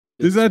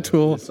Is that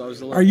Tool?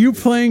 Are you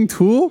playing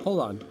Tool? Hold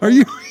on. Are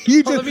you?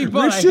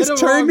 Rich just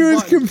turned to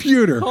his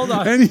computer. Hold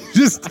on. And he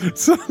just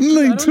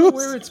suddenly I don't know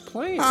where it's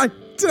playing. I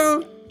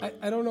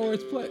don't know where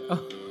it's playing.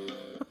 Oh.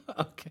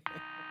 Okay.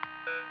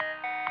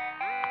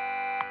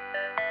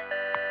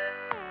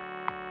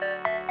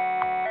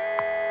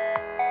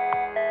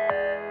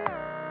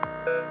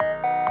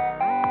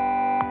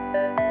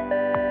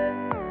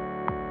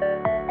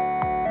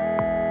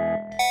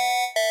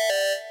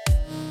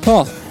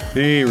 Paul.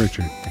 Hey,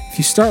 Richard. If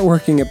you start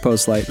working at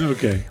Postlight,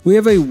 we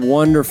have a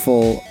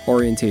wonderful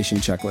orientation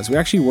checklist. We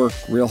actually work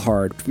real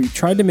hard. We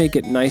tried to make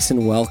it nice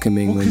and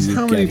welcoming when you get here.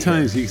 How many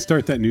times you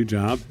start that new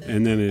job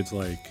and then it's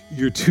like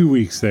you're 2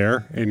 weeks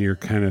there and you're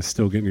kind of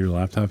still getting your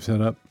laptop set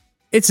up?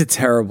 It's a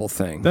terrible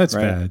thing. That's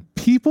bad.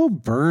 People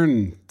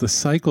burn the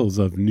cycles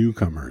of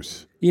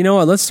newcomers. You know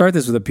what? Let's start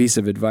this with a piece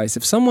of advice.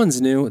 If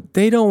someone's new,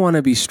 they don't want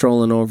to be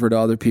strolling over to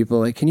other people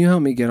like, can you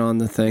help me get on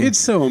the thing? It's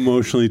so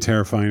emotionally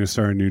terrifying to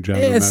start a new job.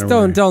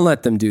 Don't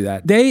let them do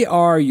that. They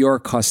are your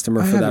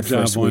customer for that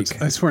first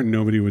week. I swear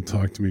nobody would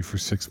talk to me for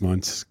 6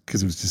 months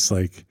because it was just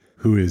like,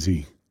 who is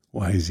he?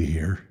 Why is he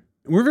here?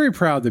 We're very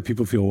proud that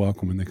people feel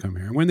welcome when they come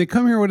here. And when they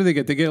come here, what do they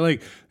get? They get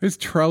there's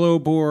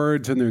Trello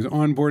boards and there's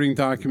onboarding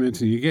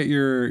documents and you get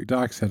your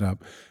doc set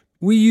up.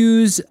 We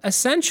use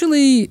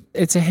essentially,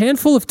 it's a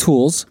handful of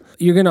tools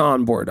you're going to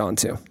onboard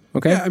onto.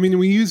 Okay. Yeah, I mean,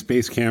 we use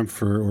Basecamp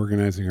for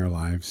organizing our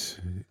lives.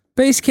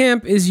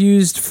 Basecamp is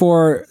used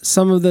for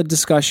some of the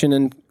discussion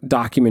and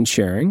document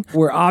sharing.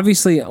 We're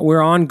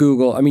on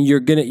Google. I mean,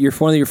 one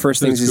of your first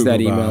things is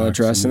that email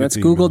address, and that's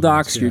Google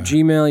Docs, your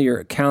Gmail,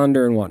 your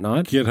calendar, and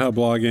whatnot. GitHub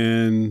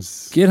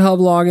logins. GitHub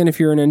login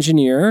if you're an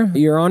engineer.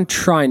 You're on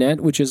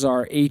Intranets, which is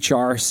our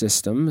HR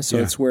system. So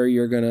it's where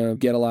you're going to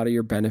get a lot of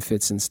your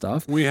benefits and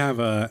stuff. We have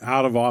a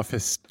out of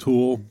office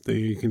tool that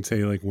you can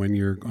say when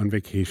you're on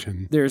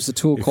vacation. There's a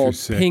tool called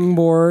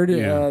Pingboard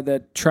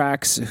that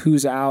tracks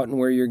who's out and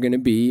where you're going to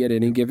be at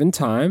any given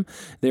time.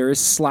 There is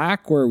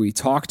Slack where we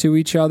talk to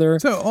each other.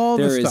 So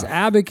there is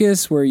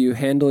Abacus where you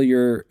handle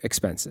your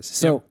expenses.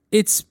 So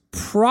it's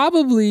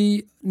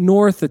probably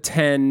north of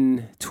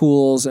 10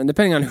 tools, and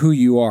depending on who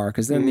you are,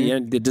 because then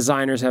the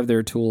designers have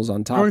their tools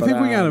on top of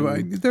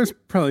that. There's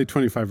probably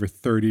 25 or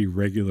 30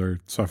 regular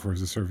software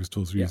as a service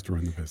tools we use to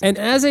run the business. And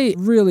as a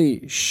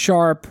really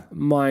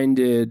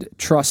sharp-minded,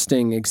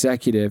 trusting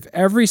executive,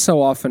 every so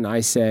often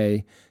I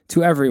say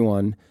to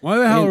everyone, why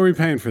the hell are we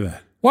paying for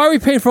that? Why are we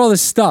paying for all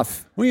this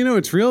stuff? Well,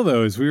 what's real,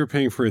 though, is we were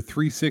paying for a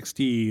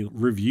 360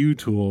 review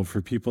tool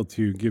for people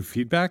to give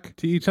feedback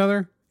to each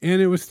other,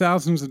 and it was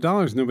thousands of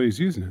dollars. Nobody's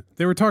using it.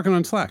 They were talking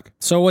on Slack.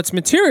 So what's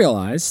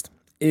materialized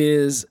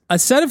is a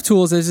set of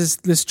tools. There's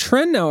this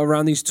trend now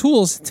around these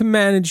tools to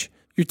manage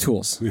your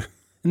tools. Yeah.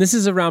 And this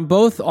is around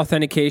both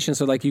authentication,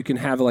 so you can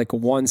have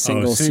one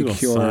single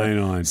secure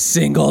sign-on.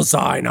 Single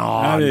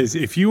sign-on. That is,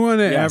 if you want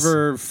to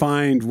ever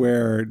find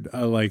where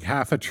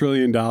 $500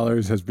 billion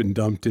has been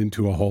dumped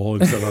into a hole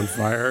and set on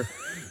fire,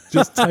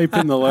 just type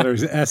in the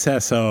letters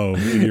SSO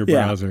in your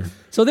browser.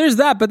 So there's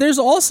that, but there's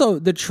also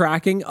the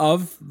tracking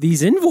of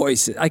these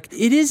invoices.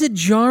 It is a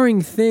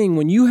jarring thing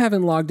when you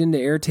haven't logged into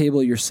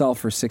Airtable yourself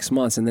for 6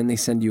 months and then they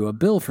send you a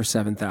bill for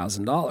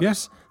 $7,000.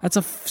 Yes. That's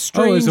a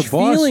strange as a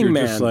boss, feeling, you're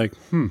man. Just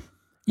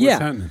what's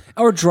happening?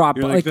 Or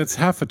Dropbox. That's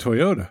half a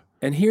Toyota.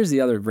 And here's the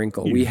other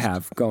wrinkle we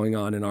have going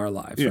on in our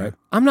lives, right?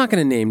 I'm not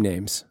going to name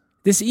names.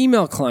 This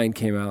email client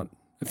came out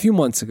a few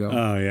months ago.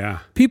 Oh, yeah.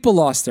 People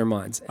lost their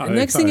minds. And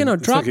next thing you know,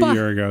 Dropbox. It's a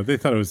year ago. They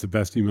thought it was the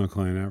best email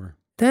client ever.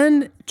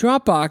 Then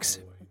Dropbox,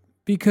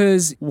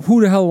 because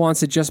who the hell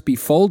wants to just be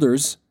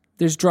folders?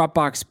 There's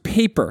Dropbox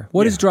Paper.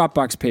 What is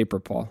Dropbox Paper,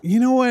 Paul? You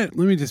know what?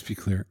 Let me just be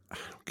clear. I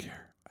don't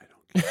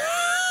care.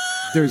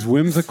 There's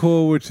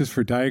Whimsical, which is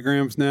for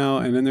diagrams now.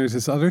 And then there's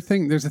this other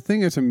thing. There's a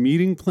thing that's a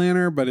meeting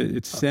planner, but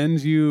it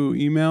sends you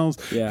emails.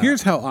 Yeah.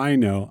 Here's how I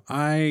know.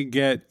 I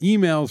get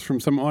emails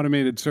from some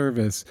automated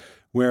service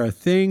where a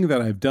thing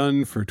that I've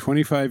done for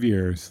 25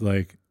 years,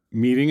 like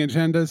meeting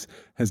agendas,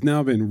 has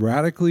now been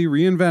radically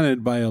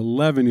reinvented by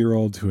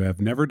 11-year-olds who have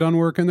never done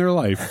work in their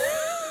life.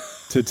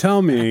 To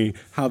tell me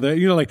how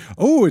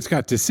it's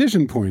got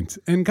decision points.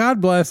 And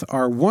God bless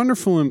our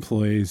wonderful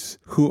employees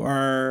who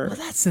are... Well,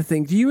 that's the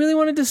thing. Do you really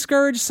want to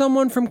discourage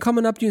someone from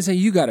coming up to you and say,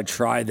 you got to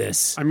try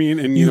this? I mean,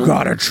 and you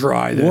got to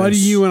try this. What do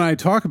you and I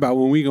talk about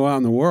when we go out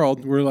in the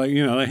world? We're like,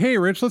 hey,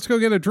 Rich, let's go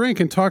get a drink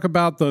and talk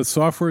about the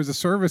software as a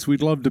service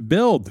we'd love to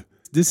build.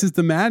 This is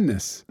the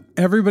madness.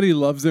 Everybody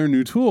loves their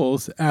new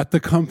tools at the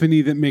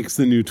company that makes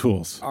the new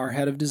tools. Our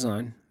head of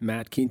design,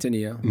 Matt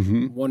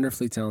Quintanilla,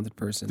 wonderfully talented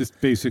person. Just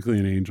basically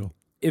an angel.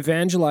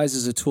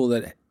 Evangelizes a tool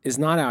that is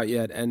not out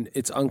yet, and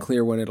it's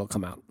unclear when it'll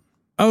come out.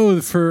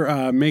 Oh,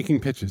 for making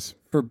pitches.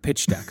 For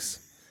pitch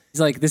decks. He's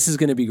like, this is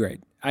going to be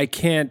great. I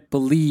can't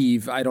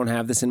believe I don't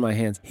have this in my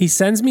hands. He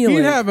sends me a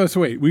link. He'd have us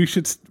wait. We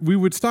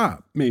would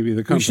stop maybe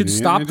the company. We should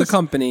stop the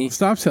company.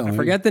 Stop selling. I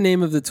forget the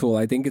name of the tool.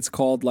 I think it's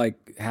called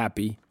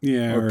Happy.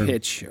 Yeah. Or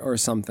Pitch or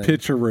something.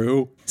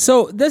 Pitcheroo.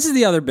 So this is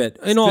the other bit.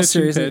 In all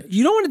seriousness,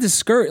 you don't want to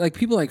discourage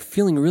people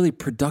feeling really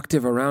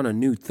productive around a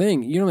new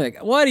thing. You know,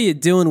 what are you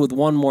doing with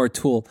one more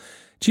tool?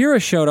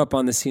 Jira showed up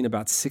on the scene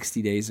about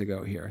 60,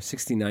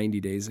 90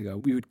 days ago.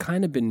 We had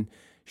kind of been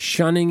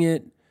shunning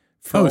it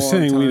for a long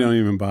saying time. We don't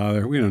even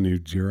bother. We don't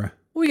need Jira.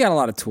 We got a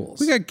lot of tools.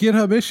 We got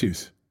GitHub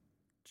issues.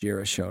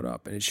 Jira showed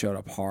up, and it showed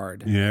up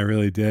hard. Yeah, it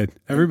really did.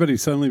 Everybody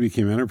suddenly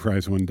became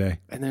enterprise one day.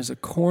 And there's a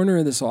corner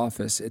of this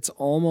office. It's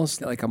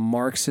almost like a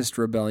Marxist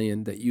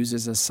rebellion that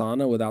uses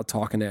Asana without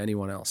talking to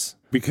anyone else.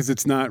 Because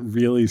it's not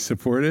really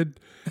supported.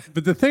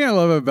 But the thing I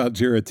love about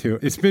Jira, too,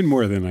 it's been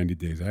more than 90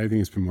 days. I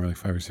think it's been more like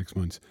 5 or 6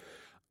 months.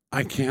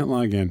 I can't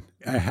log in.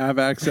 I have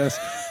access.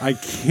 I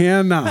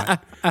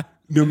cannot.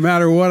 No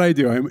matter what I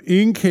do, I'm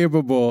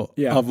incapable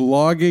of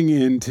logging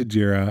into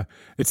Jira.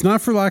 It's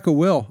not for lack of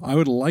will. I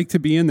would like to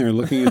be in there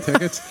looking at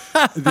tickets.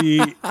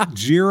 The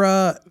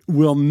Jira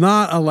will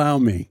not allow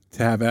me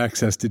to have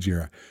access to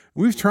Jira.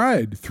 We've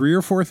tried 3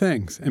 or 4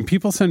 things, and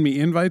people send me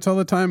invites all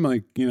the time.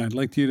 Like, I'd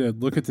like you to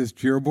look at this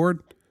Jira board.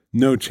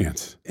 No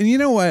chance. And you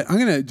know what? I'm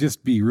going to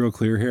just be real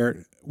clear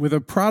here. With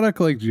a product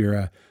like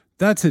Jira,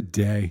 that's a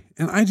day.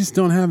 And I just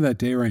don't have that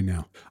day right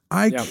now.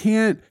 I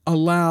can't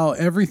allow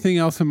everything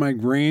else in my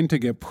brain to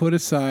get put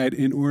aside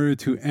in order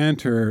to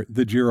enter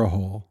the Jira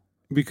hole.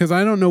 Because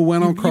I don't know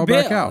when I'll crawl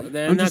back out.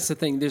 And that's the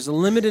thing. There's a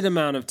limited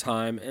amount of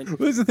time. And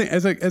that's the thing.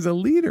 As a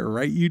leader,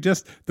 right?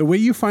 The way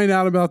you find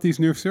out about these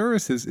new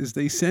services is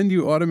they send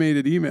you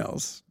automated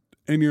emails.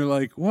 And you're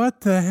like,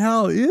 what the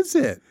hell is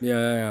it?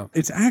 Yeah.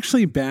 It's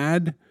actually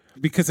bad.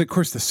 Because, of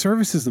course, the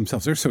services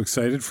themselves, they're so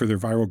excited for their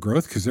viral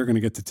growth because they're going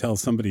to get to tell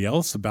somebody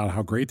else about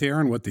how great they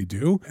are and what they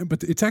do.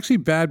 But it's actually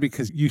bad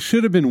because you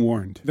should have been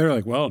warned. They're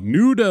like, well,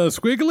 new to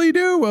squiggly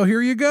do. Well,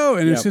 here you go.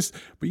 And it's just,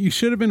 but you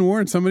should have been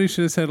warned. Somebody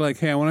should have said like,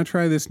 hey, I want to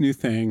try this new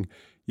thing.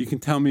 You can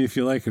tell me if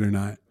you like it or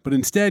not. But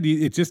instead,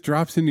 it just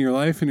drops into your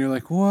life and you're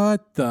like,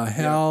 what the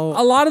hell?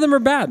 A lot of them are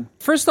bad.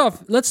 First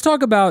off, let's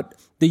talk about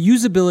the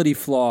usability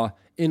flaw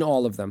in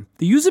all of them.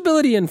 The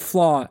usability and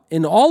flaw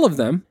in all of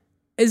them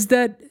is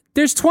that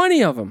there's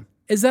 20 of them,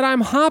 is that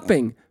I'm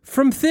hopping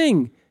from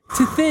thing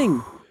to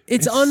thing.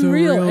 It's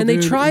unreal. So real, and they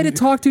try to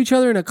talk to each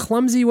other in a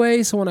clumsy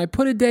way. So when I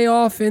put a day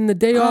off in the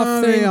day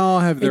off thing,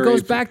 it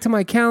goes back to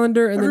my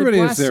calendar and then it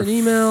blasts an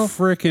email.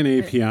 Frickin'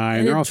 API.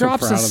 And they're also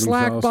drops proud a of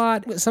Slack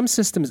themselves. bot. Some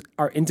systems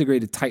are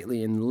integrated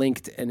tightly and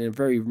linked in a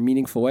very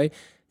meaningful way.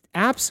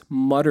 Apps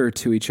mutter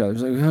to each other.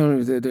 It's like, oh,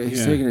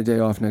 he's taking a day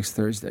off next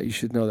Thursday. You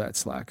should know that,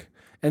 Slack.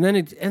 And then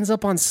it ends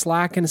up on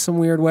Slack in some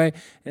weird way. It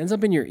ends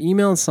up in your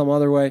email in some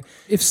other way.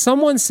 If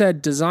someone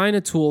said, design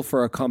a tool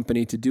for a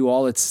company to do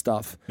all its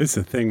stuff. It's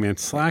the thing, man.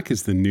 Slack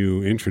is the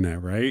new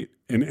intranet, right?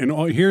 And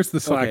here's the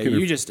Slack. Okay,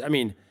 you just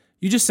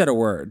said a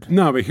word.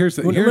 No, but here's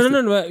the...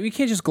 No. We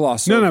can't just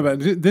gloss over. No, but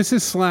this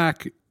is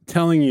Slack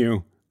telling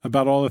you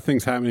about all the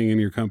things happening in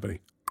your company.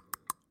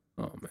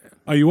 Oh, man.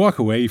 Oh, you walk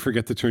away, you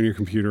forget to turn your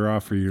computer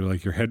off, or your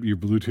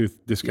Bluetooth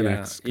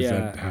disconnects because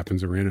that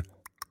happens at random.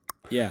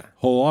 Yeah.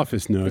 Whole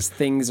office knows.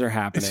 Things are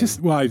happening. It's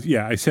just,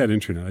 I said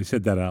intranet. I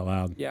said that out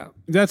loud. Yeah.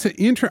 That's an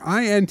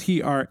INTRANET.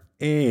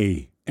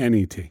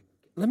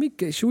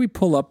 Should we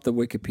pull up the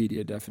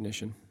Wikipedia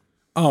definition?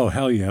 Oh,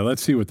 hell yeah.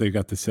 Let's see what they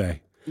got to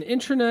say. An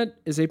intranet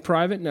is a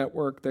private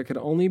network that can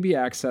only be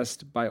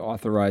accessed by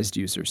authorized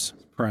users.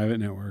 Private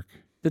network.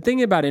 The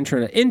thing about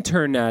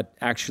internet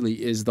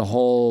actually is the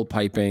whole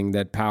piping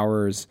that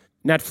powers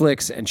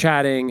Netflix and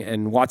chatting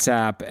and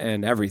WhatsApp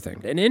and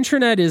everything. An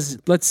intranet is,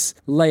 let's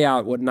lay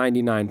out what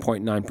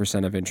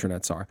 99.9% of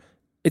intranets are.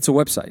 It's a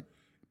website.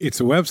 It's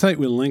a website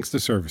with links to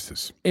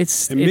services.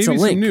 It's a link.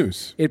 Some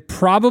news. It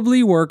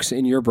probably works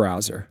in your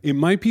browser. It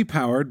might be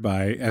powered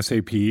by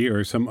SAP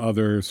or some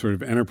other sort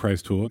of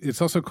enterprise tool.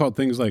 It's also called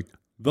things like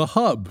the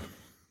hub.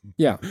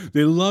 Yeah.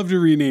 They love to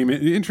rename it.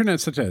 The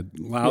internet's such a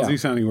lousy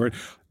sounding word.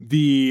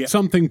 The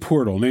something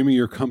portal, naming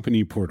your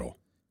company portal.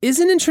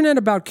 Isn't intranet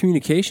about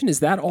communication? Is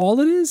that all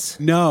it is?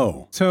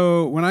 No.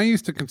 So when I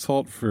used to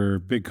consult for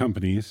big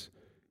companies,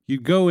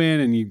 you'd go in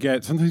and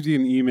sometimes you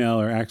get an email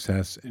or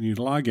access and you'd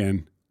log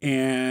in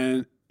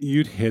and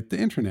you'd hit the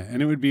intranet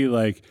and it would be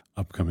like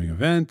upcoming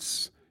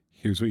events.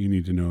 Here's what you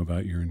need to know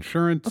about your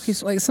insurance. Okay.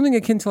 So like something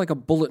akin to like a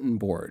bulletin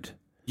board.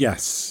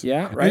 Yes.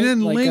 Yeah, right? And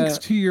then links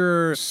to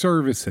your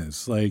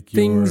services, like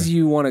things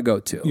you want to go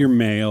to. Your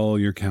mail,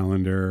 your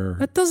calendar.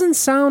 That doesn't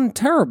sound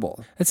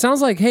terrible. It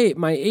sounds like, hey,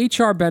 my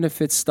HR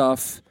benefits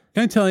stuff.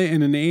 Can I tell you,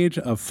 in an age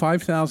of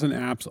 5,000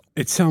 apps,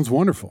 it sounds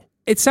wonderful.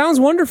 It sounds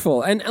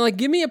wonderful. And like,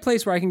 give me a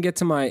place where I can get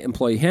to my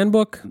employee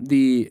handbook,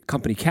 the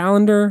company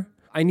calendar.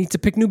 I need to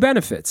pick new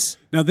benefits.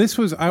 Now, this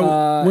was, when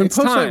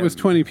Postlight was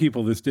 20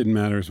 people, this didn't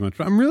matter as much.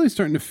 But I'm really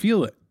starting to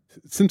feel it.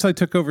 Since I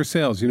took over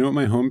sales, you know what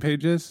my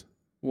homepage is?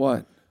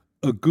 What?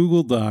 A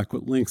Google Doc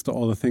with links to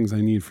all the things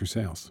I need for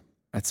sales.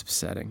 That's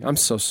upsetting. I'm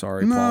so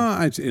sorry, Paul. No,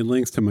 it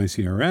links to my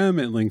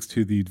CRM. It links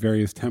to the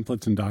various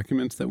templates and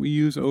documents that we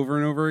use over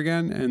and over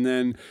again. And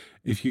then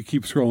if you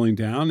keep scrolling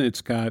down, it's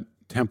got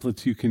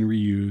templates you can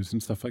reuse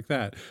and stuff like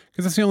that.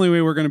 Because that's the only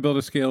way we're going to build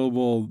a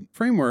scalable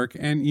framework.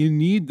 And you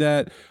need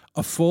that.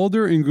 A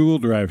folder in Google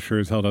Drive sure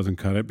as hell doesn't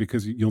cut it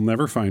because you'll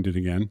never find it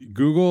again.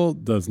 Google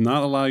does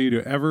not allow you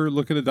to ever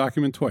look at a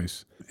document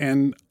twice.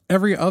 And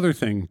every other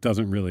thing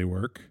doesn't really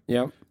work.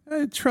 Yep.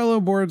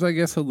 Trello boards, I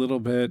guess, a little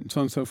bit,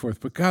 so on and so forth.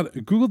 But God,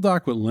 a Google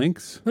Doc with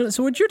links.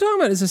 So what you're talking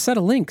about is a set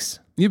of links.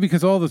 Yeah,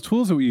 because all the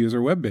tools that we use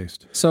are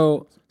web-based.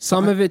 So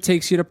some of it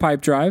takes you to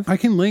Pipedrive. I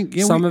can link.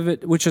 Yeah, some of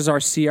it, which is our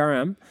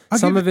CRM.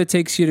 Some of it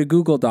takes you to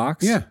Google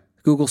Docs. Yeah.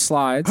 Google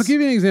Slides. I'll give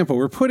you an example.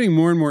 We're putting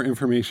more and more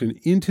information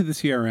into the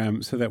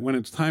CRM so that when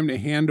it's time to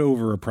hand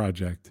over a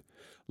project,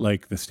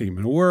 like the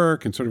statement of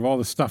work and sort of all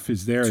the stuff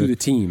is there. To the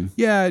team.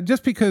 Yeah,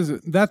 just because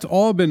that's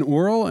all been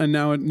oral and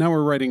now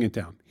we're writing it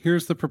down.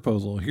 Here's the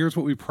proposal. Here's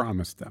what we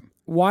promised them.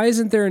 Why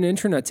isn't there an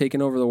intranet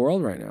taking over the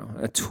world right now?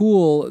 A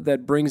tool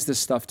that brings this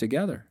stuff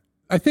together.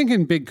 I think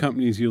in big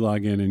companies, you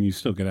log in and you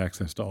still get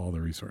access to all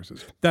the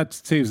resources. That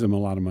saves them a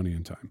lot of money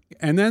and time.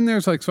 And then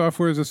there's like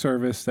software as a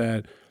service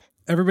that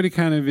everybody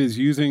kind of is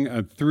using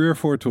 3 or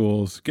 4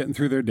 tools, getting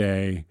through their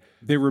day.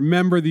 They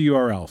remember the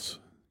URLs.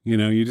 You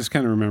know, you just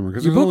kind of remember.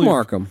 You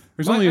bookmark them.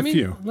 There's only a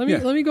few. Let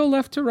me go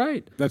left to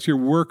right. That's your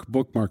work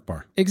bookmark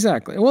bar.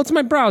 Exactly. Well, it's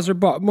my browser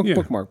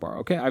bookmark bar.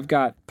 Okay, I've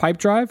got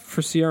Pipedrive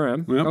for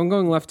CRM. Yep. I'm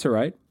going left to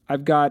right.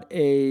 I've got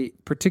a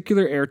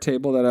particular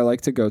Airtable that I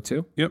like to go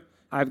to. Yep.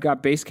 I've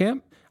got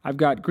Basecamp. I've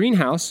got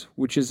Greenhouse,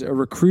 which is a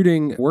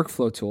recruiting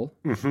workflow tool.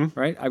 Mm-hmm.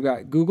 Right. I've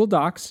got Google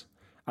Docs.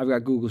 I've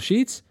got Google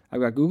Sheets.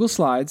 I've got Google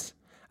Slides.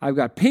 I've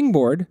got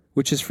Pingboard,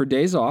 which is for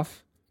days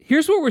off.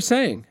 Here's what we're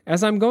saying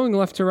as I'm going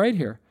left to right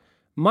here.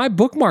 My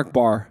bookmark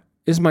bar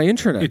is my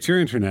intranet. It's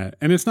your intranet,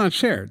 and it's not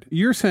shared.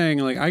 You're saying,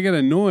 like, I get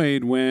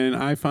annoyed when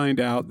I find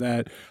out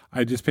that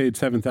I just paid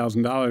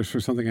 $7,000 for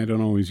something I don't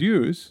always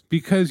use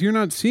because you're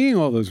not seeing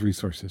all those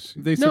resources.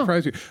 They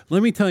surprise you.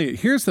 Let me tell you,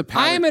 here's the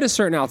pattern. I am at a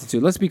certain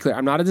altitude. Let's be clear.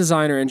 I'm not a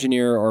designer,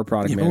 engineer, or a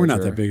product manager. But we're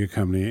not that big a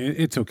company.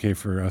 It's okay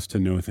for us to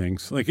know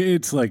things. Like,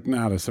 it's like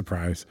not a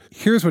surprise.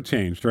 Here's what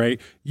changed, right?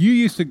 You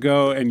used to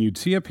go and you'd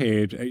see a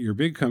page at your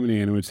big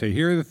company and it would say,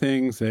 here are the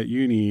things that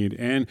you need.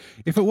 And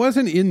if it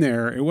wasn't in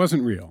there, it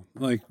wasn't real.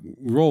 Like,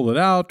 roll it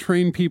out,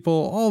 train people,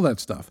 all that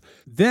stuff.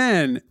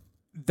 Then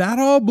that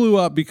all blew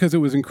up because it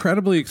was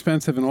incredibly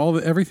expensive and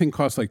everything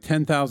cost like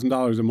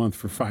 $10,000 a month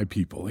for 5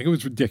 people. Like, it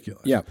was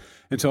ridiculous. Yeah.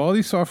 And so all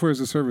these software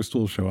as a service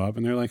tools show up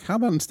and they're like, how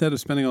about instead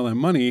of spending all that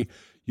money,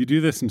 you do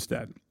this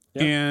instead?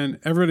 Yep. And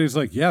everybody's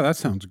like, yeah, that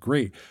sounds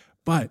great.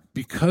 But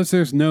because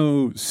there's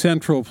no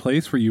central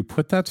place where you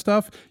put that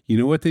stuff, you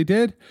know what they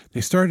did?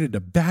 They started to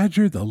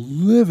badger the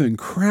living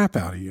crap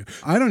out of you.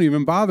 I don't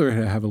even bother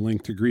to have a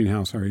link to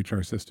Greenhouse, our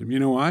HR system. You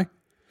know why?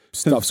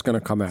 Stuff's going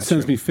to come at you.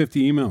 Sends me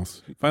 50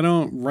 emails. If I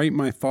don't write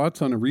my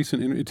thoughts on a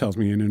recent interview, it tells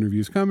me an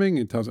interview's coming.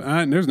 It tells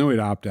and there's no way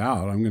to opt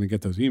out. I'm going to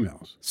get those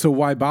emails. So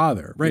why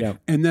bother, right? Yeah.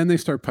 And then they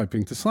start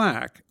piping to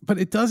Slack. But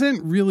it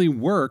doesn't really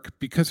work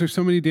because there's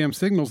so many damn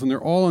signals and they're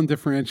all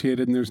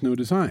undifferentiated and there's no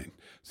design.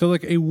 So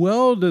like a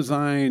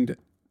well-designed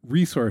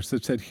resource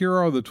that said, here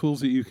are all the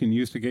tools that you can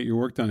use to get your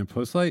work done in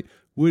Postlight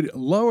would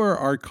lower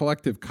our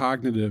collective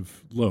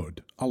cognitive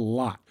load a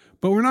lot.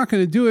 But we're not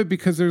going to do it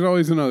because there's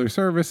always another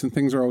service and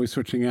things are always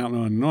switching out and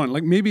on and on.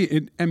 Like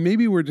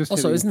maybe we're just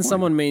also isn't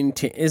someone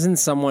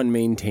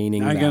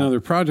maintaining? I got another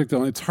project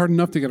on. It's hard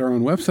enough to get our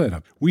own website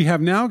up. We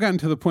have now gotten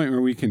to the point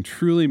where we can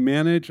truly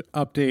manage,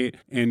 update,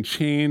 and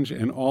change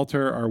and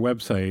alter our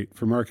website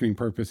for marketing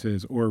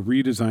purposes or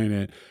redesign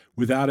it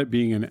without it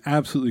being an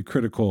absolutely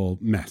critical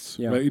mess.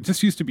 Yeah. But it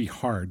just used to be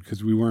hard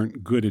because we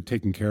weren't good at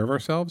taking care of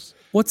ourselves.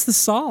 What's the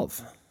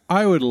solve?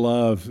 I would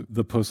love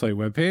the Postlight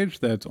webpage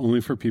that's only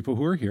for people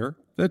who are here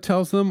that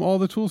tells them all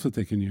the tools that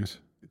they can use.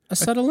 A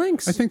set of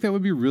links. I think that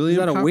would be really... Is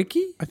that a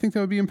wiki? I think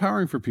that would be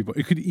empowering for people.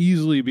 It could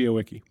easily be a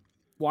wiki.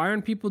 Why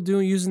aren't people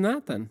using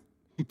that then?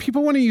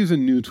 People want to use a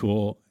new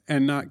tool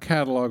and not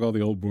catalog all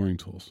the old boring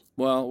tools.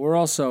 Well, we're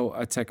also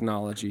a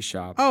technology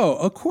shop. Oh,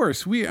 of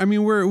course.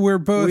 We're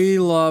both... We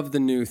love the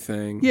new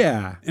thing.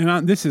 Yeah.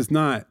 And this is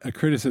not a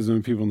criticism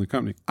of people in the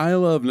company. I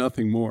love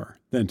nothing more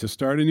than to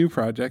start a new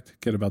project,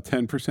 get about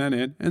 10%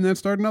 in, and then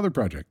start another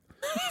project.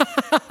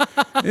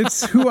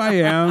 It's who I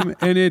am,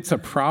 and it's a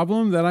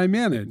problem that I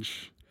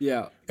manage.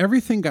 Yeah.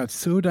 Everything got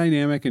so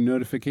dynamic and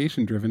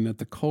notification driven that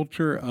the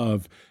culture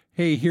of,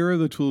 hey, here are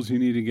the tools you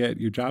need to get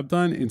your job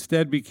done,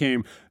 instead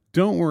became,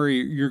 don't worry,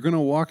 you're going to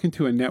walk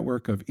into a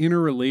network of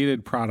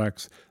interrelated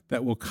products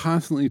that will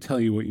constantly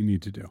tell you what you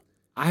need to do.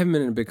 I haven't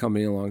been in a big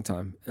company in a long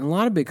time. In a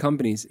lot of big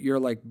companies, your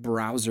like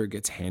browser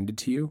gets handed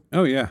to you.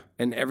 Oh, yeah.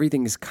 And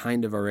everything is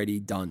kind of already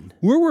done.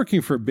 We're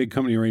working for a big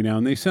company right now,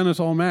 and they sent us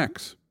all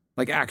Macs.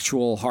 Like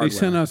actual hardware. They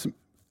sent us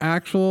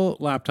actual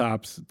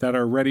laptops that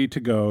are ready to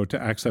go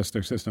to access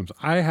their systems.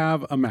 I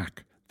have a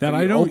Mac that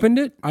I don't... opened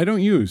it? I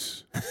don't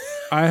use.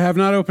 I have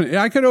not opened it.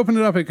 I could open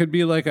it up. It could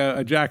be like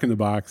a Jack in the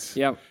Box.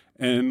 Yep.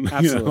 And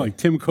like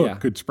Tim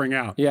Cook could spring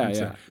out.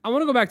 Yeah. I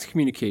want to go back to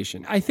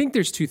communication. I think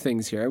there's 2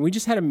 things here. And we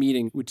just had a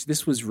meeting, which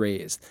this was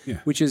raised,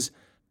 which is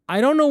I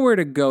don't know where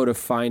to go to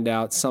find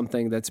out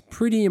something that's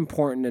pretty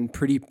important and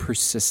pretty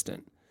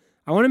persistent.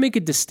 I want to make a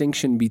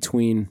distinction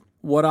between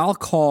what I'll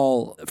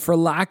call, for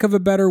lack of a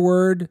better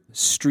word,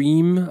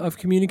 stream of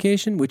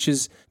communication, which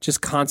is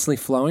just constantly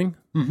flowing.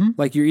 Mm-hmm.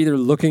 Like you're either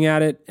looking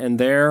at it and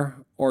there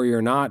or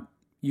you're not.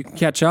 You can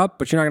catch up,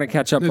 but you're not going to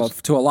catch up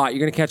to a lot. You're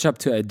going to catch up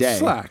to a day.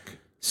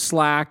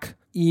 Slack,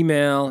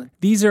 email.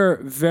 These are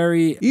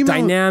very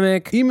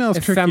dynamic, email's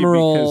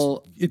ephemeral.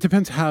 Tricky because it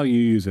depends how you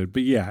use it.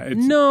 But yeah.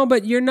 No,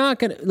 but you're not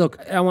going to... Look,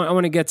 I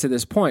want to get to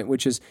this point,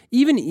 which is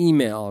even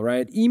email,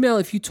 right? Email,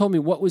 if you told me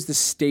what was the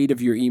state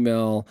of your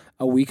email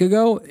a week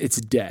ago, it's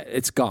dead.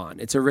 It's gone.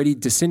 It's already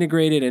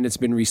disintegrated and it's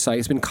been recycled.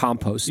 It's been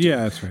composted.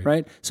 Yeah, that's right.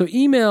 Right? So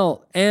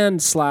email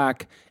and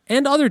Slack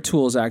and other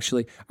tools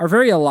actually are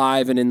very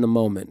alive and in the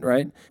moment,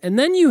 right? And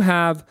then you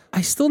have,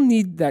 I still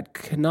need that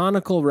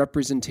canonical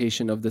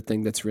representation of the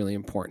thing that's really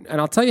important. And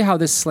I'll tell you how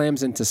this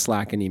slams into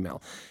Slack and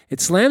email.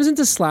 It slams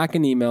into Slack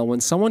and email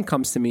when someone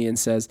comes to me and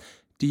says,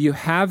 do you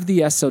have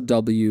the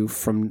SOW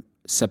from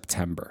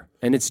September?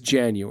 And it's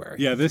January.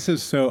 Yeah, this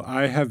is so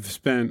I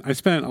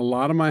spent a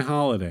lot of my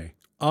holiday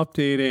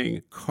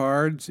updating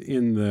cards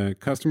in the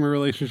customer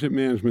relationship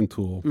management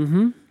tool.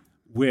 Mm-hmm.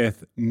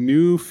 With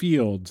new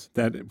fields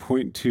that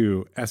point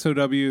to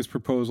SOWs,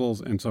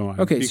 proposals, and so on.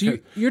 Okay, so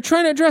you're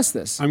trying to address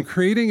this. I'm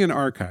creating an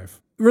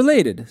archive.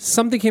 Related.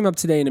 Something came up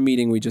today in a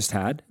meeting we just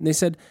had, and they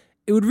said,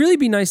 it would really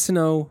be nice to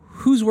know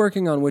who's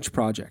working on which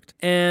project.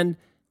 And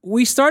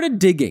we started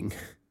digging.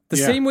 The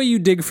same way you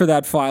dig for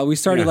that file. We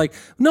started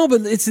no,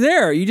 but it's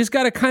there. You just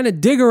got to kind of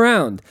dig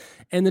around.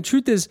 And the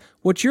truth is,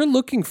 what you're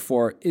looking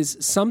for is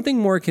something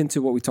more akin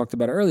to what we talked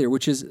about earlier,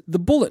 which is the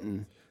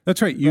bulletin. That's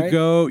right. You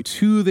go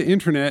to the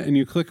intranet and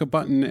you click a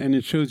button and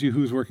it shows you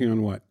who's working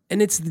on what.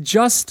 And it's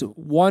just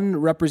one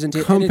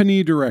representation.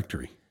 Company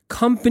directory.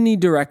 Company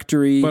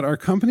directory. But our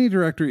company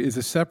directory is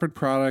a separate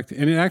product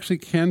and it actually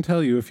can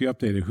tell you if you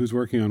update it who's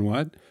working on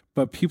what.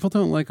 But people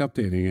don't like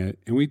updating it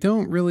and we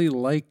don't really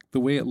like the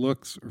way it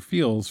looks or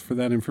feels for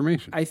that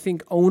information. I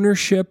think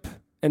ownership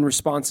and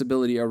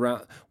responsibility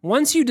around...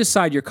 Once you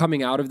decide you're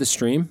coming out of the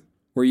stream...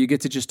 where you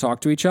get to just talk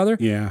to each other,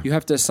 you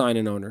have to assign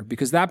an owner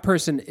because that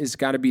person is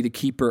got to be the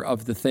keeper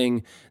of the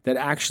thing that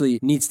actually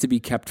needs to be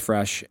kept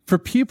fresh. For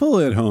people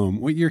at home,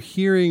 what you're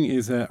hearing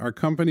is that our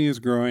company is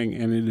growing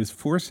and it is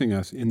forcing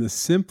us in the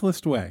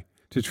simplest way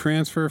to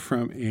transfer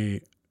from a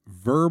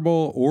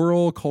verbal,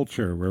 oral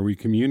culture where we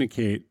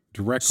communicate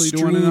directly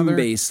to one another.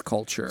 Stream-based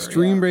culture.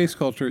 Stream-based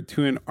culture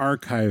to an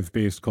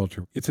archive-based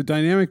culture. It's a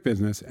dynamic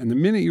business, and the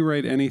minute you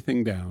write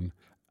anything down,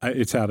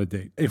 it's out of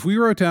date. If we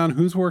wrote down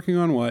who's working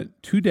on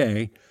what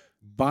today,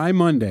 by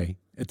Monday,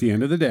 at the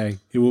end of the day,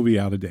 it will be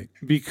out of date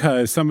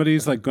because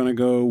somebody's like going to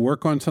go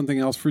work on something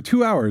else for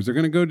 2 hours. They're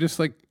going to go just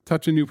like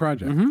touch a new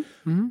project. Mm-hmm,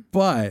 mm-hmm.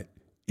 But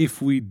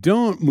if we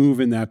don't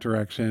move in that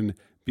direction,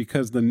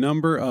 because the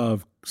number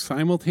of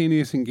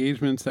simultaneous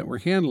engagements that we're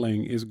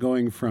handling is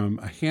going from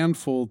a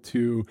handful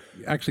to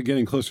actually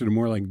getting closer to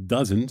more like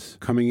dozens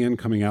coming in,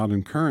 coming out,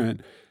 and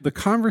current. The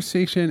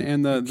conversation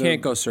and you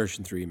can't go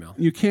searching through email.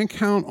 You can't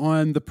count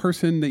on the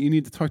person that you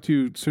need to talk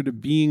to sort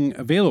of being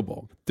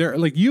available. There,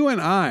 like you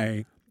and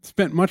I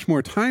spent much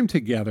more time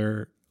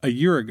together a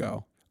year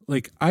ago.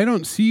 Like, I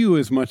don't see you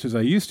as much as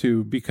I used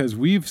to because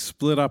we've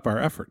split up our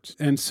efforts.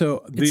 And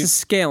so it's a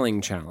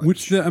scaling challenge.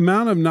 Which the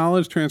amount of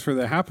knowledge transfer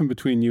that happened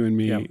between you and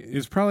me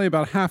is probably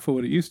about half of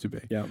what it used to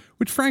be,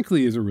 which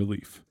frankly is a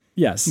relief.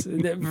 Yes,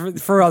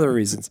 for other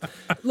reasons.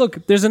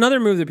 Look, there's another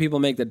move that people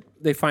make that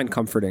they find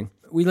comforting.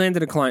 We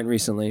landed a client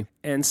recently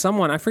and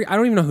someone, I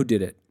don't even know who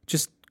did it,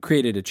 just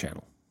created a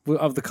channel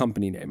of the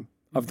company name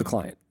of the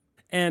client.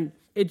 And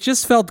it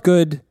just felt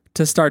good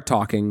to start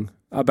talking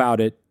about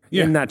it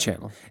in that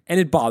channel.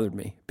 And it bothered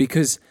me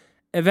because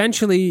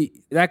eventually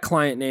that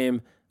client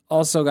name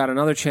also got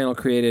another channel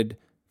created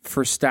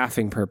for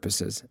staffing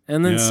purposes.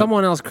 And then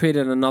someone else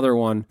created another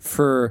one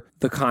for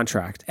the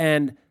contract.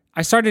 And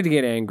I started to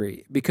get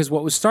angry because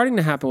what was starting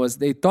to happen was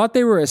they thought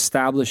they were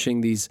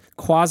establishing these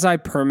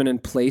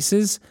quasi-permanent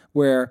places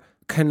where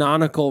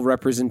canonical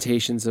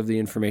representations of the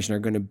information are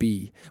going to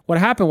be. What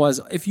happened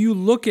was, if you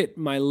look at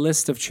my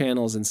list of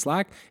channels in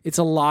Slack, it's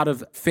a lot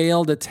of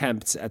failed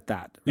attempts at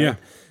that. Right? Yeah.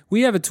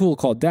 We have a tool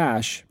called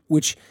Dash,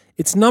 which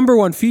its number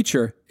one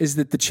feature is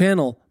that the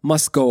channel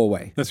must go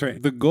away. That's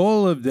right. The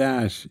goal of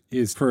Dash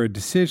is for a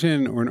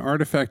decision or an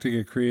artifact to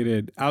get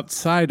created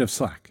outside of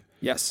Slack.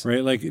 Yes.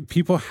 Right? Like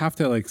people have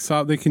to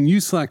solve, they can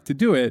use Slack to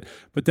do it,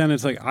 but then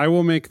it's like, I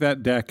will make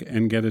that deck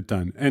and get it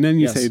done. And then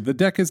you say, the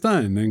deck is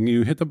done, and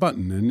you hit the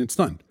button and it's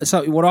done.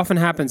 So what often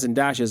happens in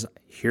Dash is,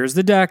 here's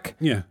the deck.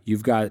 Yeah.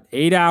 You've got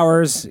 8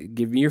 hours.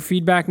 Give me your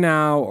feedback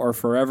now or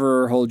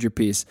forever hold your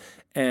peace.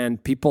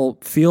 And people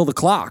feel the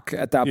clock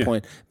at that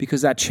point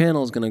because that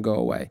channel is going to go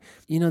away.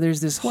 You know, there's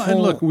this whole... And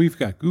look, we've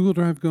got Google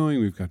Drive going.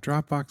 We've got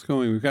Dropbox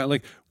going. We've got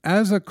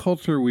as a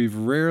culture, we've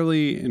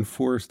rarely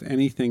enforced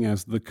anything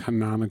as the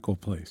canonical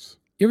place.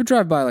 You ever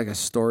drive by a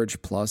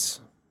Storage Plus?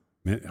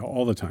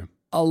 All the time.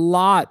 A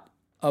lot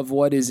of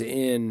what is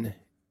in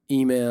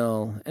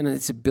email, and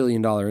it's $1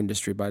 billion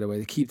industry, by the way,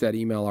 to keep that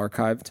email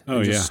archived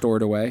and just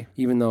stored away,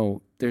 even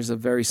though there's a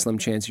very slim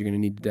chance you're going to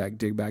need to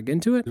dig back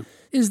into it,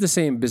 is the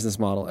same business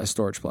model as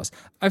Storage Plus.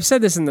 I've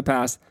said this in the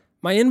past.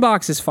 My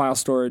inbox is file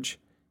storage.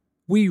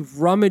 We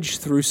rummage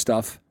through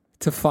stuff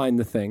to find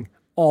the thing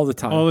all the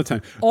time. All the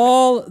time.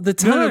 All the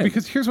time. No,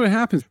 because here's what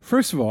happens.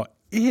 First of all,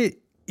 it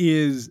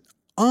is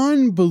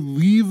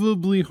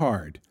unbelievably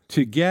hard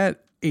to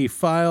get a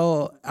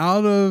file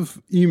out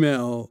of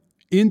email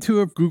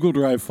into a Google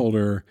Drive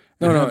folder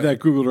and have that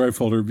Google Drive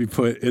folder be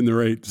put in the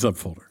right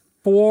subfolder.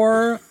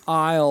 4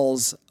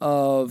 aisles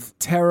of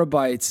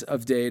terabytes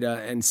of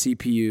data and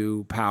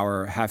CPU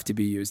power have to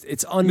be used.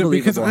 It's unbelievable. No,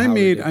 because I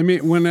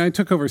made when I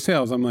took over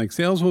sales, I'm like,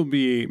 sales will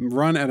be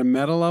run at a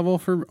meta level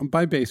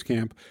by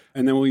Basecamp,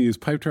 and then we'll use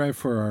Pipedrive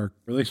for our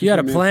relationship. You had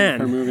a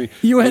plan.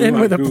 You went in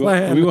with a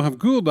plan. We will have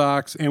Google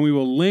Docs, and we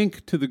will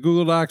link to the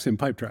Google Docs in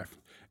Pipedrive,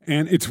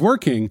 and it's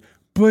working.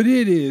 But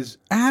it is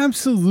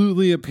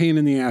absolutely a pain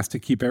in the ass to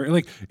keep everything.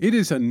 Like, it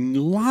is a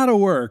lot of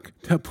work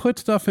to put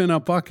stuff in a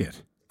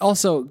bucket.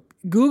 Also,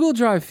 Google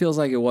Drive feels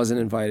like it wasn't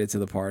invited to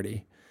the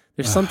party.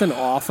 There's something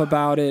off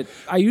about it.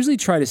 I usually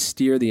try to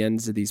steer the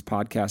ends of these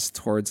podcasts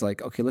towards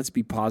like, okay, let's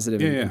be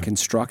positive and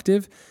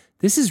constructive.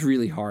 This is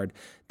really hard.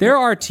 There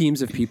are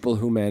teams of people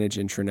who manage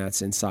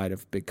intranets inside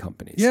of big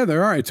companies. Yeah,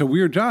 there are. It's a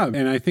weird job.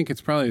 And I think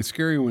it's probably a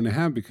scary one to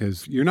have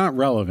because you're not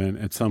relevant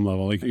at some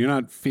level. Like, you're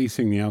not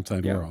facing the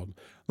outside world.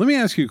 Let me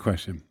ask you a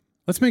question.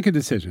 Let's make a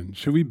decision.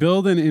 Should we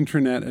build an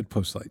intranet at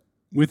Postlight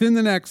within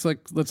the next, like,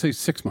 let's say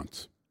 6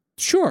 months?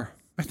 Sure.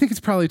 I think it's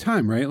probably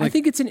time, right? I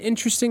think it's an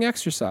interesting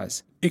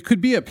exercise. It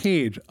could be a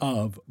page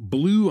of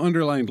blue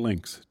underlined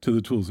links to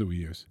the tools that we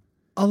use.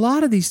 A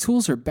lot of these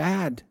tools are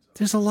bad.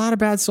 There's a lot of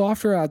bad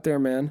software out there,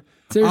 man.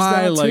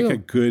 I like a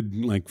good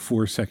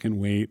 4-second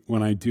wait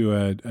when I do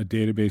a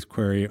database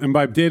query. And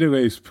by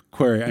database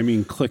query, I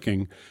mean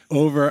clicking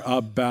over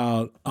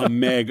about a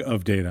meg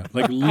of data.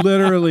 Like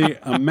literally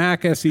a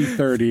Mac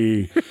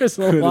SE30. There's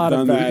a lot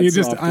of bad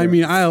software. I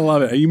mean, I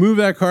love it. You move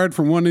that card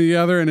from one to the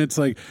other and it's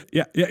like,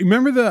 yeah.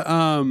 Remember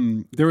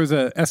there was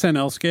a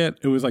SNL skit?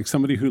 It was like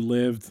somebody who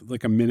lived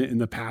like a minute in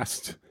the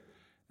past.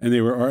 And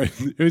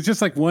it was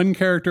just like one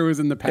character was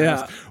in the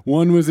past,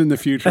 one was in the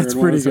future. That's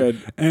pretty good.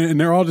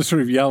 And they're all just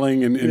sort of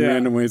yelling in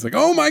random ways like,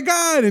 oh my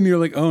God. And you're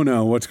like, oh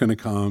no, what's going to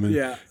come? And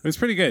it was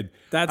pretty good.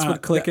 That's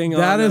what clicking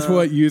That is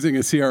what using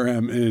a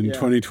CRM in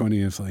 2020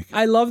 is like.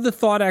 I love the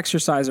thought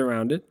exercise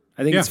around it.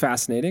 I think it's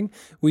fascinating.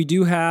 We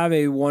do have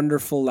a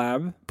wonderful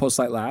lab,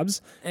 Postlight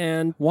Labs.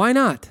 And why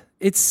not?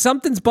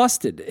 Something's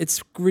busted.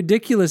 It's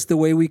ridiculous the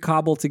way we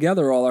cobble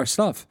together all our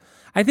stuff.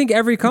 I think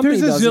every company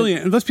does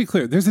it. Let's be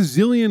clear. There's a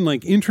zillion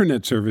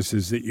intranet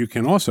services that you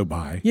can also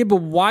buy. Yeah, but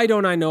why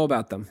don't I know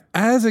about them?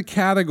 As a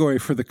category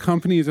for the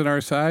companies at our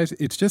size,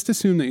 it's just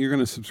assumed that you're going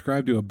to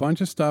subscribe to a bunch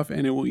of stuff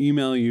and it will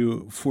email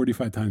you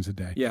 45 times a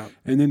day. Yeah.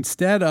 And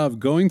instead of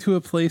going to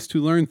a place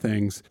to learn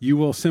things, you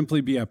will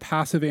simply be a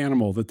passive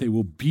animal that they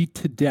will beat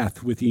to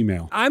death with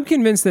email. I'm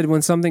convinced that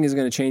when something is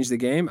going to change the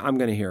game, I'm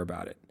going to hear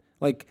about it.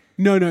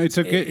 No,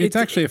 it's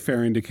actually a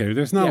fair indicator.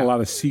 There's not a lot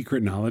of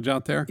secret knowledge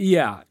out there.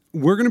 Yeah.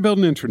 We're going to build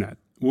an intranet.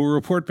 We'll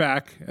report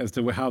back as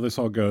to how this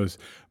all goes.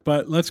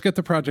 But let's get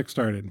the project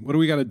started. What do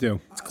we got to do?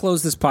 Let's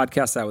close this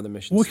podcast out with a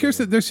mission. Well,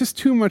 there's just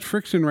too much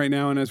friction right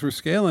now. And as we're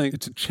scaling,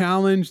 it's a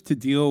challenge to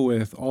deal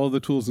with all the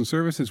tools and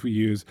services we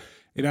use.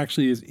 It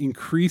actually is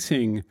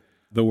increasing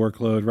the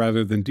workload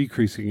rather than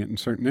decreasing it in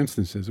certain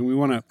instances. And we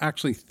want to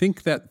actually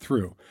think that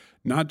through.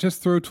 Not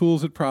just throw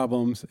tools at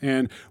problems.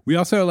 And we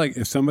also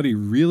if somebody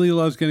really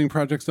loves getting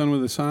projects done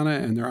with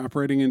Asana and they're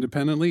operating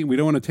independently, we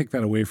don't want to take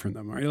that away from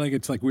them, right?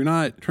 It's like we're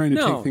not trying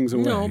to take things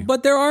away. No,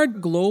 but there are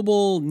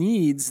global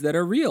needs that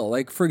are real.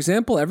 For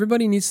example,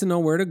 everybody needs to know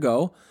where to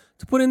go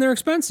to put in their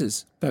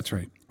expenses. That's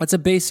right. That's a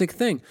basic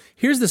thing.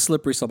 Here's the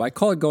slippery slope. I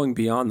call it going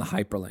beyond the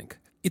hyperlink.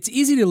 It's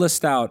easy to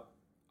list out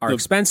our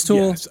expense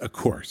tool. Yes, of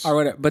course. Or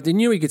whatever. But then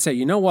you could say,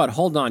 you know what?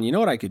 Hold on. You know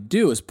what I could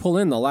do is pull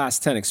in the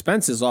last 10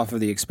 expenses off of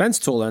the expense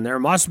tool, and there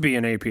must be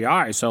an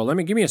API. So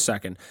give me a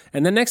second.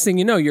 And the next thing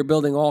you know, you're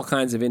building all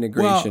kinds of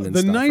integration and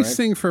stuff. The nice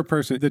thing for a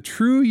person, the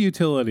true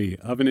utility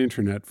of an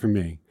intranet for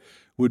me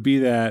would be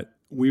that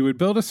we would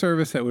build a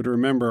service that would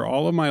remember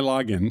all of my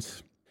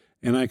logins,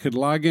 and I could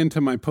log into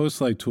my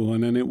Postlight tool,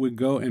 and then it would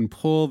go and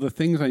pull the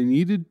things I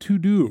needed to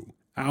do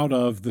out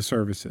of the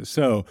services.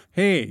 So,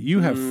 hey, you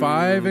have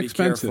 5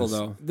 expenses. Be careful,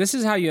 though. This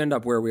is how you end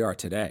up where we are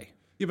today.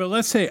 Yeah, but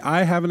let's say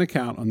I have an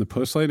account on the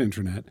Postlight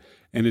intranet,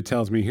 and it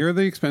tells me, here are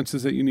the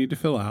expenses that you need to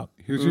fill out.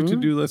 Here's your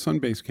to-do list on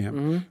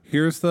Basecamp.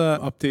 Here's the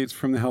updates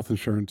from the health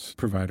insurance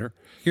provider.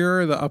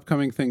 Here are the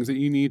upcoming things that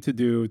you need to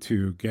do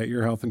to get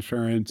your health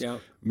insurance,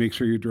 make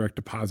sure your direct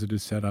deposit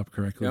is set up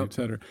correctly, et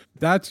cetera.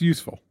 That's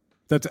useful.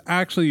 That's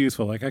actually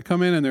useful. I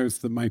come in and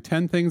there's my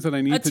 10 things that I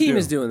need to do. A team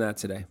is doing that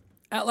today.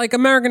 At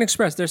American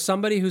Express, there's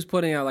somebody who's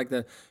putting out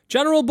the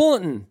general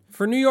bulletin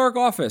for New York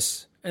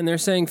office, and they're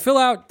saying, fill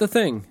out the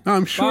thing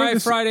by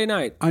Friday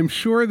night. I'm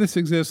sure this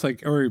exists,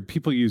 or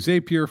people use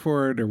Zapier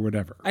for it or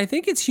whatever. I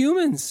think it's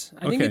humans.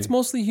 I think it's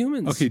mostly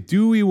humans. Okay,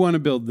 do we want to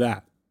build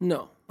that?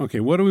 No. Okay,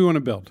 what do we want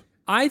to build?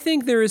 I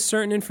think there is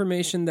certain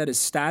information that is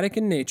static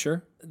in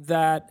nature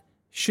that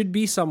should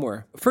be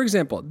somewhere. For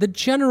example, the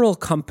general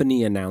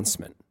company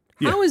announcement.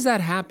 How is that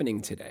happening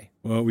today?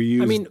 Well,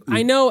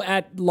 I know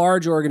at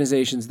large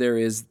organizations there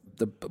is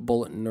the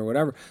bulletin or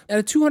whatever. At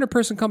a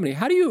 200-person company,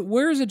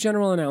 where is a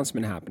general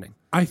announcement happening?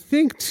 I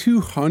think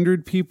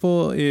 200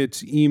 people,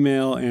 it's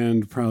email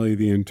and probably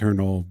the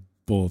internal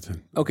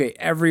bulletin. Okay,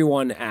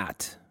 everyone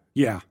at.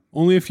 Yeah.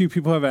 Only a few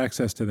people have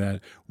access to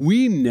that.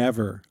 We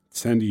never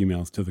send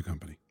emails to the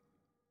company.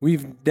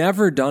 We've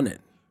never done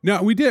it.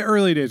 No, we did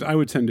early days. I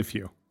would send a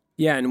few.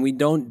 Yeah, and we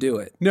don't do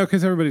it. No,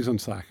 because everybody's on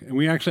Slack. And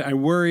I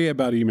worry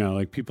about email.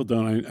 Like people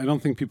don't, I don't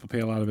think people pay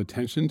a lot of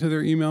attention to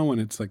their email when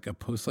it's like a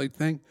Postlight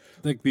thing.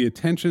 Like the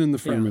attention in the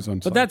firm is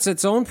on Slack. But that's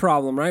its own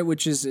problem, right?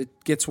 Which is it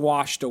gets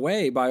washed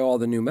away by all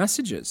the new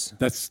messages.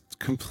 That's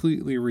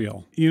completely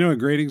real. You know, a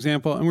great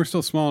example, and we're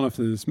still small enough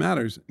that this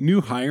matters,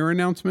 new hire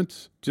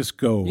announcements just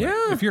go away.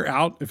 Yeah. If you're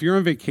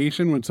on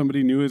vacation when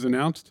somebody new is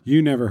announced,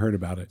 you never heard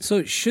about it.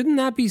 So shouldn't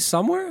that be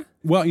somewhere?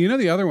 Well, you know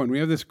the other one, we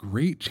have this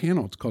great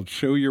channel. It's called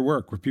Show Your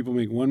Work, where people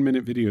make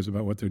 1-minute videos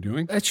about what they're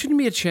doing. That shouldn't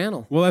be a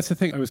channel. Well, that's the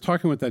thing. I was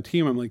talking with that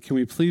team. I'm like, can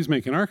we please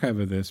make an archive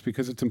of this?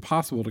 Because it's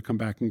impossible to come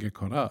back and get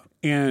caught up.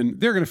 And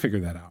they're going to figure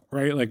that out,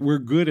 right? Like we're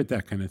good at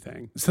that kind of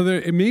thing. So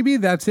maybe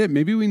that's it.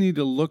 Maybe we need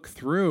to look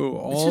through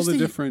all the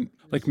different,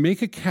 like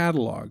make a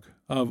catalog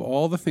of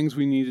all the things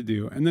we need to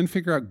do and then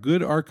figure out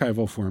good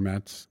archival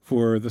formats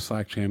for the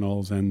Slack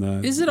channels and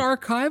the... Is it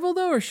archival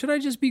though, or should I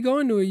just be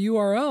going to a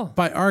URL?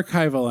 By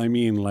archival, I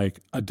mean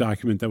like a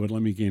document that would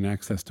let me gain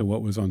access to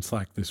what was on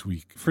Slack this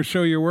week. For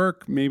Show Your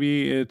Work,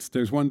 maybe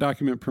there's one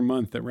document per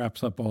month that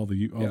wraps up all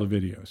the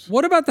videos.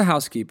 What about the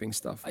housekeeping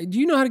stuff? Do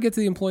you know how to get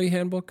to the employee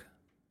handbook?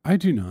 I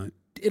do not.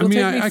 It'll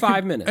take me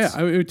 5 minutes.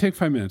 Yeah, it would take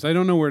 5 minutes. I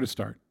don't know where to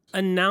start.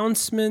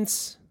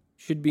 Announcements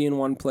should be in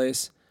one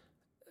place.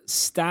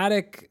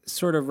 Static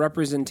sort of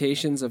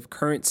representations of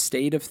current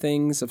state of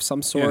things of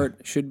some sort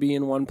should be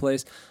in one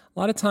place. A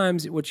lot of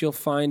times what you'll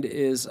find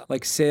is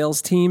like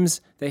sales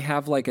teams, they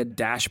have like a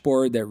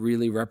dashboard that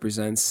really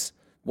represents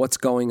what's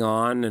going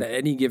on at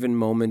any given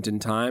moment in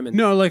time.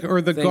 And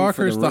or the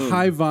Gawkers, the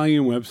high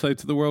volume websites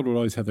of the world would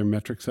always have their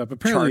metrics up.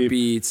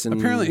 Apparently,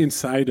 apparently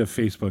inside of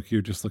Facebook,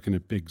 you're just looking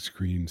at big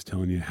screens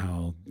telling you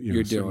how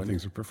you're doing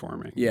things are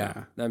performing.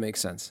 Yeah, that makes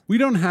sense. We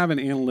don't have an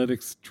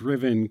analytics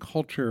driven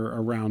culture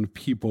around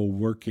people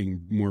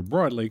working more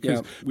broadly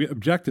because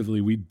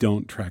objectively we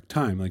don't track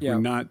time. Like we're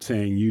not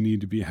saying you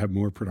need to have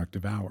more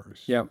productive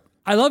hours. Yeah.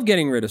 I love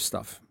getting rid of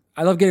stuff.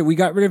 We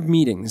got rid of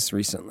meetings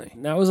recently.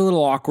 That was a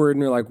little awkward,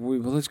 and we're like,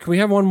 can we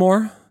have one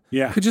more?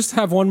 Yeah. Could just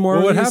have one more.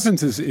 Well, what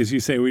happens is you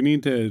say, we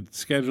need to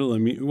schedule a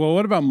meeting. Well,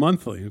 what about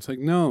monthly? It's like,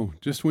 no,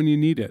 just when you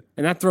need it.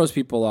 And that throws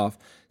people off.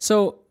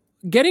 So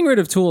getting rid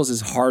of tools is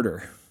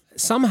harder.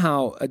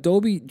 Somehow,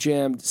 Adobe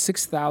jammed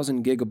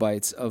 6,000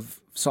 gigabytes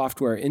of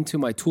software into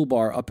my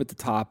toolbar up at the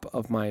top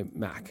of my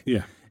Mac.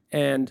 Yeah.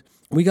 And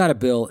we got a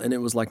bill, and it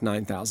was like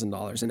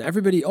 $9,000.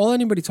 And all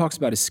anybody talks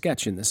about is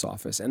Sketch in this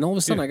office. And all of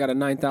a sudden, I got a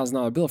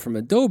 $9,000 bill from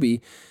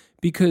Adobe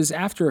because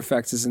After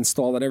Effects is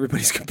installed on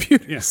everybody's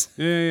computers. Yes.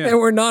 Yeah. And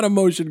we're not a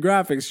motion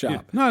graphics shop.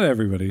 Yeah. Not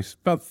everybody's.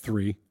 About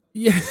 3.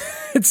 Yeah.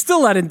 It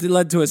still led to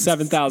a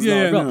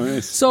 $7,000 bill. No,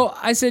 so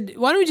I said,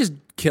 why don't we just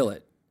kill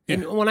it? Yeah.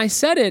 And when I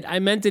said it, I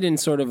meant it in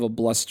sort of a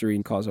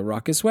blustery, cause a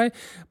ruckus way.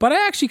 But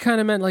I actually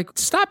kind of meant like,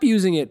 stop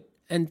using it.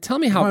 And tell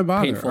me how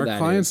painful that is. Our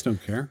clients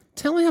don't care.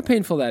 Tell me how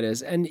painful that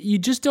is. And you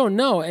just don't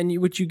know. And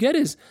what you get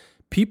is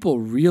people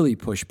really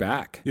push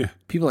back. Yeah.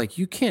 People are like,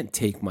 you can't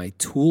take my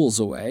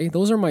tools away.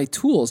 Those are my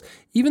tools.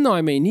 Even though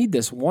I may need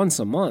this once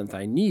a month,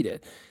 I need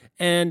it.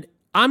 And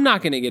I'm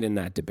not going to get in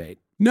that debate.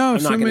 No,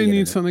 if somebody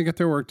needs something to get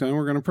their work done,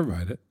 we're going to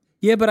provide it.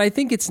 Yeah, but I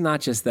think it's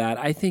not just that.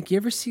 I think you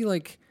ever see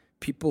like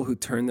people who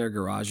turn their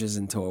garages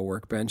into a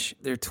workbench,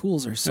 their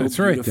tools are so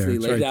beautifully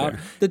laid out.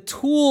 The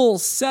tool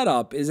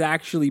setup is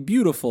actually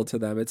beautiful to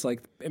them. It's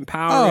like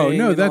empowering.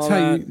 Oh,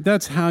 no,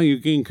 that's how you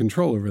gain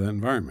control over that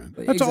environment.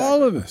 That's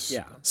all of us.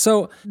 Yeah.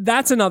 So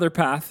that's another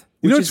path.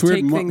 Which it's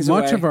weird. Much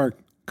away. of our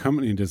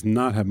company does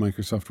not have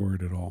Microsoft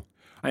Word at all.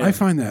 I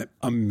find that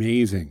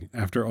amazing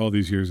after all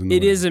these years in the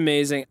It is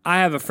amazing. I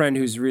have a friend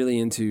who's really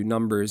into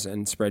numbers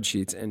and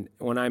spreadsheets, and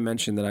when I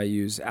mention that I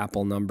use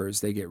Apple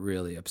numbers, they get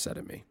really upset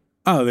at me.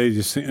 Oh, they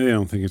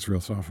don't think it's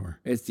real software.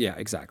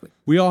 Exactly.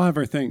 We all have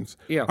our things.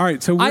 Yeah. All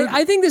right. So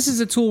I think this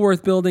is a tool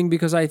worth building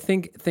because I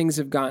think things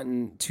have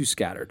gotten too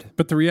scattered.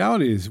 But the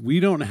reality is we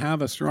don't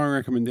have a strong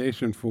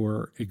recommendation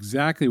for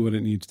exactly what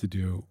it needs to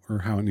do or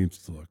how it needs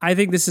to look. I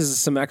think this is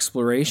some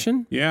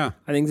exploration. Yeah.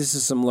 I think this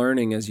is some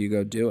learning as you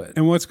go do it.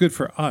 And what's good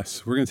for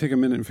us. We're going to take a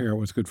minute and figure out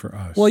what's good for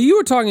us. Well, you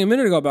were talking a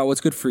minute ago about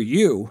what's good for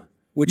you,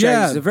 which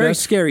is a very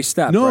scary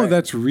step. No, right?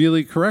 That's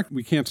really correct.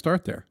 We can't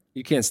start there.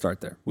 You can't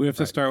start there. We have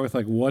to start with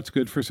like what's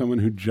good for someone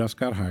who just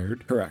got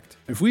hired. Correct.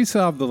 If we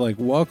solve the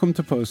welcome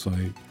to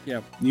Postlight,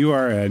 yep. You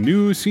are a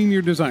new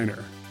senior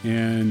designer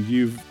and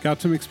you've got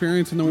some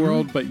experience in the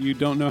world, but you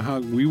don't know how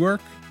we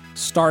work.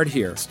 Start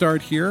here.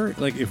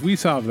 Like if we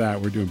solve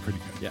that, we're doing pretty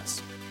good.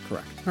 Yes,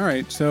 correct. All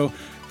right. So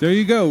there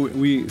you go.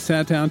 We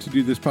sat down to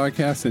do this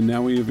podcast and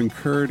now we have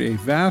incurred a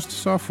vast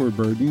software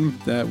burden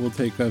that will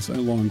take us a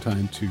long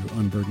time to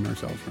unburden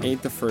ourselves from.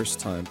 Ain't the first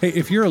time. Hey,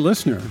 if you're a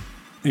listener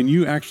and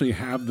you actually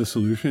have the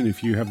solution,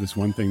 if you have this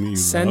one thing that you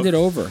send it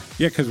over.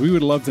 Yeah, because we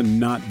would love to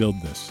not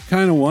build this.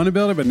 Kind of want to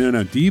build it, but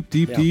no, deep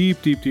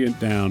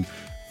down.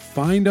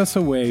 Find us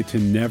a way to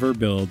never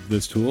build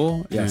this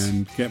tool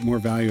and get more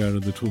value out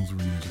of the tools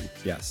we're using.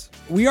 Yes.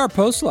 We are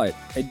Postlight,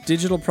 a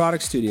digital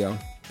product studio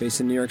based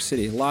in New York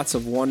City. Lots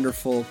of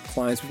wonderful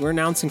clients. We're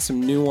announcing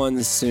some new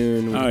ones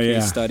soon with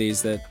case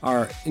studies that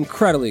are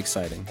incredibly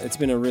exciting. It's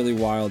been a really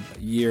wild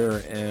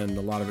year and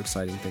a lot of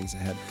exciting things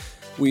ahead.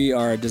 We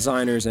are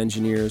designers,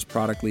 engineers,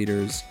 product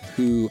leaders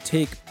who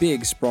take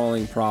big,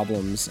 sprawling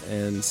problems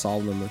and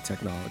solve them with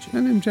technology.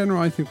 And in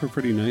general, I think we're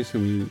pretty nice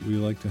and we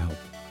like to help.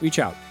 Reach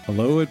out.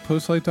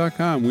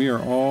 Hello@postlight.com. We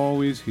are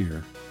always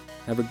here.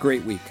 Have a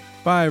great week.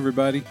 Bye,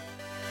 everybody.